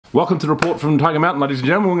Welcome to the report from Tiger Mountain, ladies and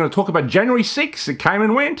gentlemen. We're going to talk about January 6th. It came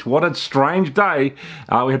and went. What a strange day.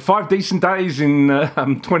 We had 5 decent days in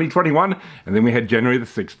 2021, and then we had January the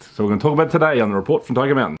 6th. So we're going to talk about today on the report from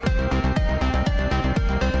Tiger Mountain.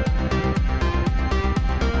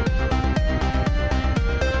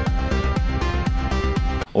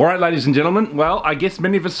 Alright, ladies and gentlemen, well, I guess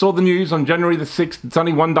many of us saw the news on January the 6th. It's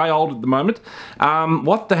only 1 day old at the moment.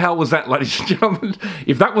 What the hell was that, ladies and gentlemen?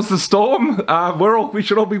 If that was the storm, we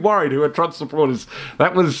should all be worried who are Trump supporters.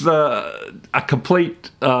 That was a complete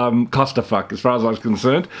clusterfuck as far as I was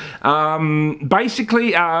concerned.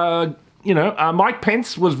 Basically, Mike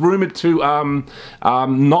Pence was rumoured to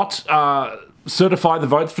not certify the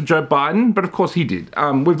votes for Joe Biden, but of course he did.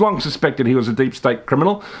 We've long suspected he was a deep state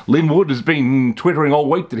criminal. Lynn Wood has been twittering all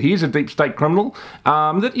week that he is a deep state criminal.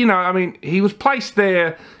 He was placed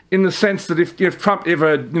there in the sense that if Trump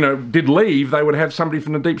ever, did leave, they would have somebody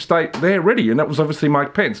from the deep state there ready, and that was obviously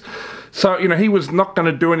Mike Pence. So, he was not going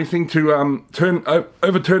to do anything to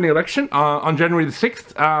overturn the election on January the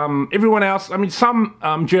 6th. Everyone else, some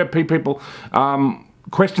GOP people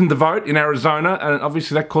questioned the vote in Arizona, and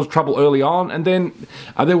obviously that caused trouble early on. And then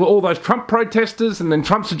there were all those Trump protesters, and then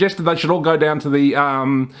Trump suggested they should all go down to the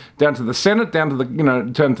Senate, down to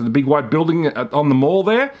the big white building on the mall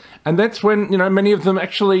there. And that's when many of them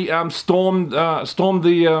actually stormed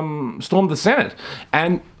the Senate.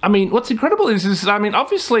 And what's incredible is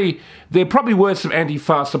obviously there probably were some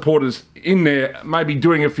Antifa supporters in there, maybe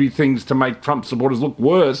doing a few things to make Trump supporters look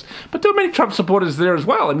worse, but there were many Trump supporters there as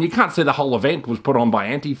well. You can't say the whole event was put on by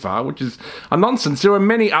Antifa, which is a nonsense. There were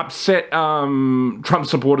many upset Trump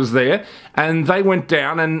supporters there, and they went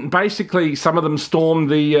down, and basically some of them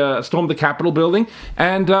stormed the Capitol building,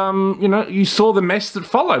 and you saw the mess that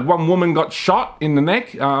followed. One woman got shot in the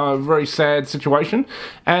neck, very sad situation,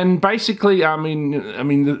 and basically, I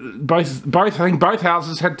think both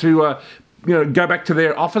houses had to go back to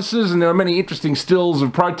their offices, and there were many interesting stills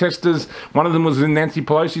of protesters. One of them was in Nancy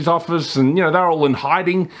Pelosi's office, and they were all in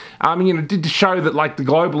hiding. It did show that the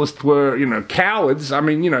globalists were cowards.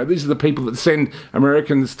 These are the people that send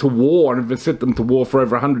Americans to war and have sent them to war for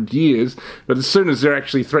over 100 years. But as soon as they're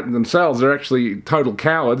actually threatened themselves, they're actually total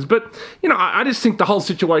cowards. But I just think the whole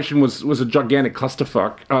situation was a gigantic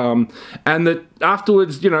clusterfuck, and that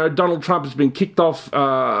afterwards, Donald Trump has been kicked off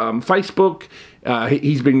Facebook.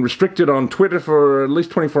 He's been restricted on Twitter for at least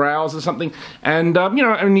 24 hours or something. And,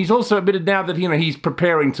 and he's also admitted now that, he's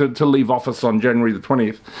preparing to leave office on January the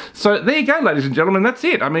 20th. So there you go, ladies and gentlemen, that's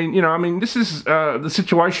it. This is the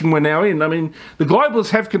situation we're now in. The globalists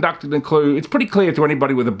have conducted a coup. It's pretty clear to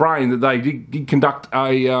anybody with a brain that they did conduct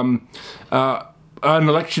an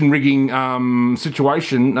election rigging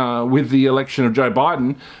situation with the election of Joe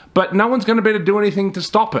Biden, but no one's going to be able to do anything to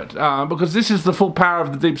stop it because this is the full power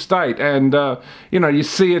of the deep state, and you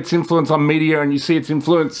see its influence on media, and you see its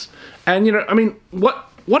influence, and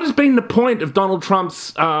what has been the point of Donald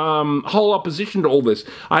Trump's whole opposition to all this?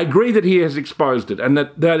 I agree that he has exposed it, and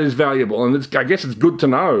that is valuable, and I guess it's good to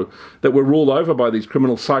know that we're ruled over by these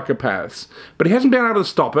criminal psychopaths. But he hasn't been able to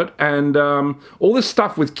stop it, and all this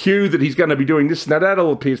stuff with Q that he's going to be doing this and that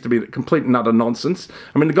all appears to be complete and utter nonsense.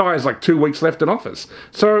 The guy has 2 weeks left in office.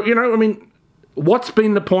 So, what's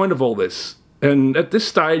been the point of all this? And at this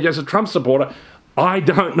stage, as a Trump supporter, I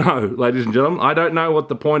don't know, ladies and gentlemen. I don't know what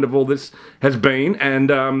the point of all this has been.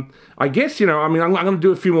 And I guess, I'm going to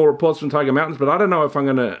do a few more reports from Tiger Mountains, but I don't know if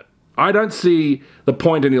I don't see the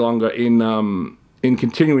point any longer in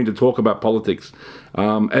continuing to talk about politics,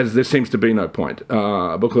 as there seems to be no point,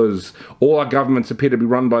 because all our governments appear to be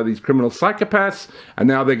run by these criminal psychopaths, and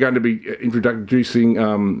now they're going to be introducing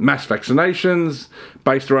mass vaccinations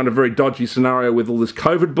based around a very dodgy scenario with all this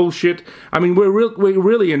COVID bullshit. We're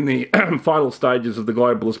really in the final stages of the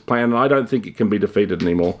globalist plan, and I don't think it can be defeated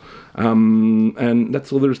anymore. And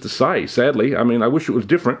that's all there is to say, sadly. I wish it was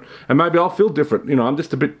different, and maybe I'll feel different.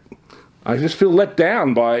 I just feel let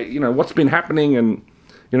down by, what's been happening and,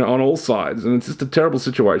 on all sides. And it's just a terrible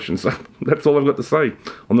situation. So that's all I've got to say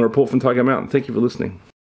on the report from Tiger Mountain. Thank you for listening.